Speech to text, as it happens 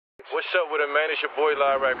What's up with it, man? It's your boy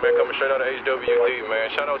Lyrac, man, coming straight out of HWD,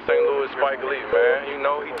 man. Shout out St. Louis-Spikelee, man. You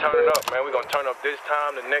know, he turning up, man. We gonna turn up this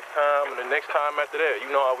time, the next time, and the next time after that.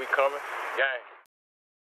 You know how we coming. Gang.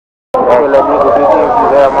 Hey, let me go big in if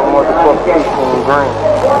you have my motherfucking teeth green.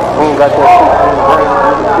 We ain't got that teeth green,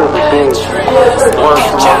 it's big. Work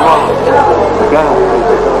for my mama. Gang.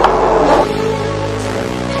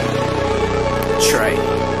 Trey.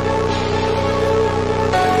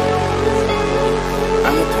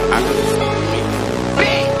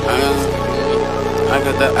 I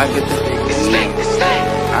get that. I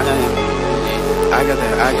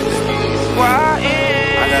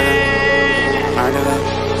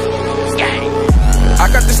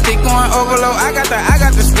got the stick on overload. I got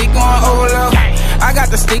the stick on overload. I got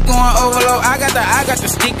the stick on overload. I got the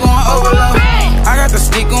stick on overload. I got the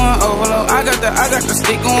stick on overload. I got the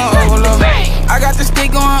stick on overload. I got the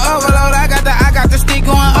stick on overload. I got the stick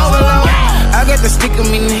on overload. I got the stick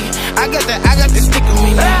on me, nigga. I got the stick on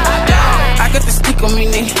me, nigga. I got the stick on me,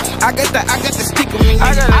 nigga. I got the stick on me, nigga.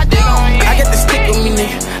 I got the stick on me,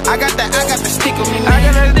 nigga. I got the stick on me,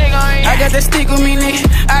 nigga. I got the stick on me, nigga.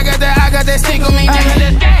 I got that stick on me,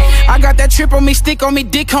 nigga. I got that trip on me, stick on me,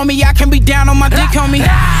 dick homie. I can be down on my dick homie.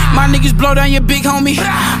 My niggas blow down your big homie.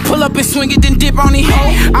 Pull up and swing it, then dip on it.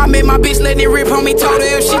 I made my bitch let it rip on me. Told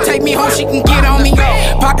her if she take me home, she can get on me.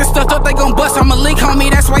 Pocket stuffed up, they gon' bust, I'ma lick homie.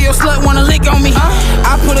 That's why your slut wanna lick on me.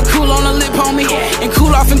 I put a cool on the lip homie, and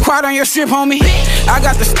cool off and quiet on your strip homie. I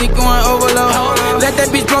got the stick on overload. Let that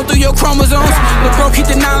bitch blow through your chromosomes. But bro, keep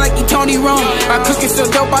the 9 like he Tony Rome. I cook it so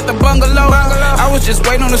dope out the bungalow. I was just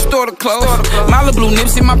waiting on the store to close. Malibu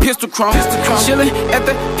nips in my pistol chrome. Chillin' at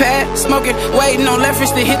the pad, smoking, waiting on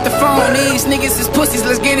leverage to hit the phone. These niggas is pussies,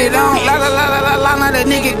 let's get it on. La la la la la la, now that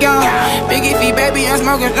nigga gone. Biggie V baby, I'm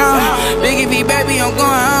smoking on. Biggie V baby, I'm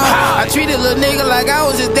going on. I treat a little nigga like I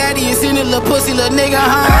was his daddy and send a little pussy little nigga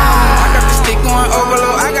home. I got the stick on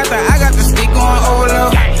overload. I got the stick on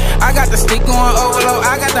overload. I got the stick on overload.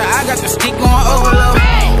 I got the stick on overload.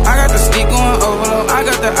 I got the stick on overload. I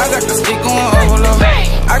got the stick on overload.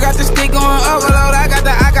 I got the stick on overload.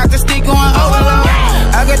 I got the stick on overload.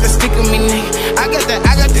 I got the stick on me, nigga. I got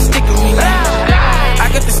the stick on me, nigga. I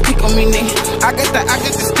got the stick on me, nigga. I got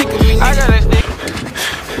the stick on me, nigga. I got that stick.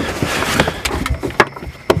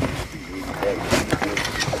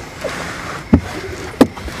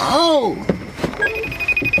 Oh!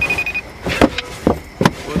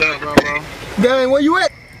 What up, bro? Gang, where you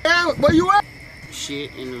at? Gang, where you at?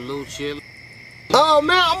 Shit, in the loot chill. Oh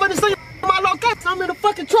man, I'm gonna see my location. I'm in the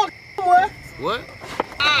fucking truck somewhere. What?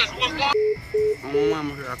 I'm on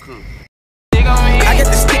mama, here I come. I got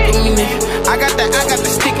the stick on me, nigga. I got the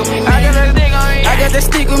stick on me, nigga. I got the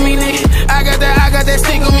stick on me, nigga. I got that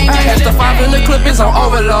stick on me, nigga. That's the 5 in the clip is on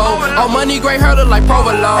overload. On money, great hurdle like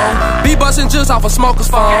provolone. Be bustin' just off a smoker's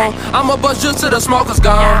phone. I'ma bust just till the smoker's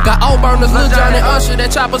gone. Got old burners, Lil Jon and Usher.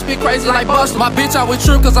 That chopper spit crazy like Buster. My bitch always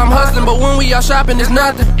true cause I'm hustling. But when we out shopping, it's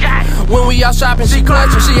nothing. When we out shopping, she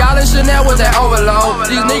clutching. She all in Chanel with that overload.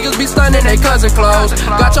 These niggas be stunning they cousin clothes.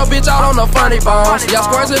 Got your bitch out on the funny bones. Y'all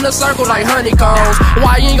squares in a circle like honeycombs.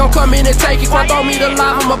 Why you ain't gon' come in and take it? Can't throw me the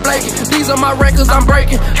lie, I'ma break it. These are my records, I'm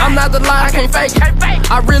breaking. I'm not the lie, I can't fake it.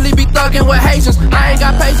 I really be thuggin' with Haitians. I ain't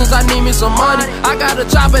got patience, I need me some money. I got a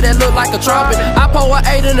chopper that look like a trumpet. I pour an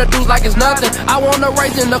 8 in the dudes like it's nothing. I wanna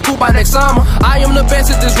race in the coupe by next summer. I am the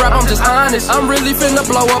best at this rap, I'm just honest. I'm really finna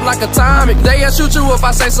blow up like atomic. They'll shoot you if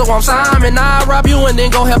I say so, I'm Simon. I'll rob you and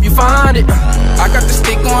then go help you find it. I got the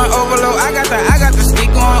stick on overload. I got the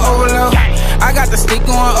stick on overload. I got the stick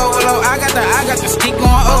on overload. I got the stick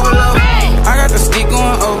on overload. I got the stick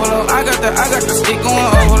on overload. I got the stick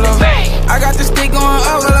on overload. I got the stick on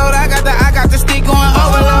overload. I got the stick on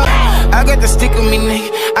overload. I got the stick on me, nigga.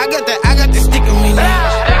 I got the stick on me,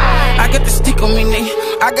 nigga. I got the stick on me, nigga.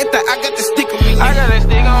 I got the stick on me, nigga. I got the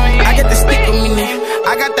stick on me. I got the stick on me, nigga.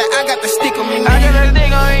 I got the stick on me, nigga.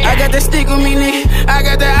 I got the stick on me, nigga.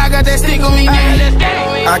 I got that stick on me,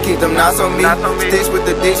 nigga. I keep them knots on me. Sticks with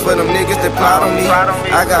the dicks for them niggas that plot on me.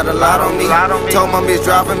 I got a lot on me. Told my bitch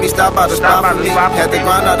driving me, stop by the spot for me. Had to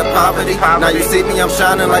grind out of poverty. Now you see me, I'm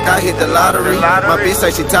shining like I hit the lottery. My bitch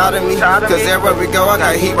say she tired of me, cause everywhere we go, I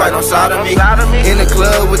got heat right on side of me. In the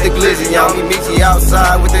club with the glizzy on me. Meet you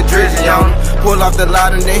outside with the drizzy on me. Pull off the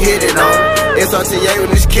lot and then hit it on me. It's RTA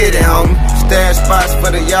with this kid at home. Stash spots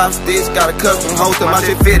for the yacht sticks. Got a custom host and my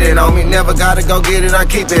shit fitted on me. Never gotta go get it, I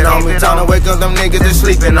keep it on me. Time to wake up them niggas that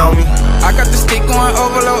sleeping on me. I got the stick on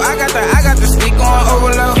overload. I got the stick on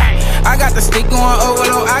overload. I got the stick on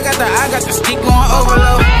overload. I got the stick on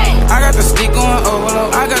overload. I got the stick on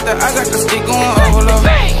overload. I got the stick on overload.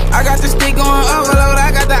 I got the stick on overload.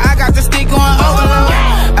 I got the stick on overload.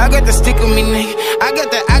 I got the stick on me, nigga. I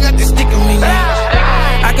got the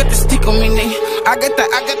stick on me, nigga. I got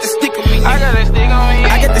the stick on me, nigga. I got that stick on me.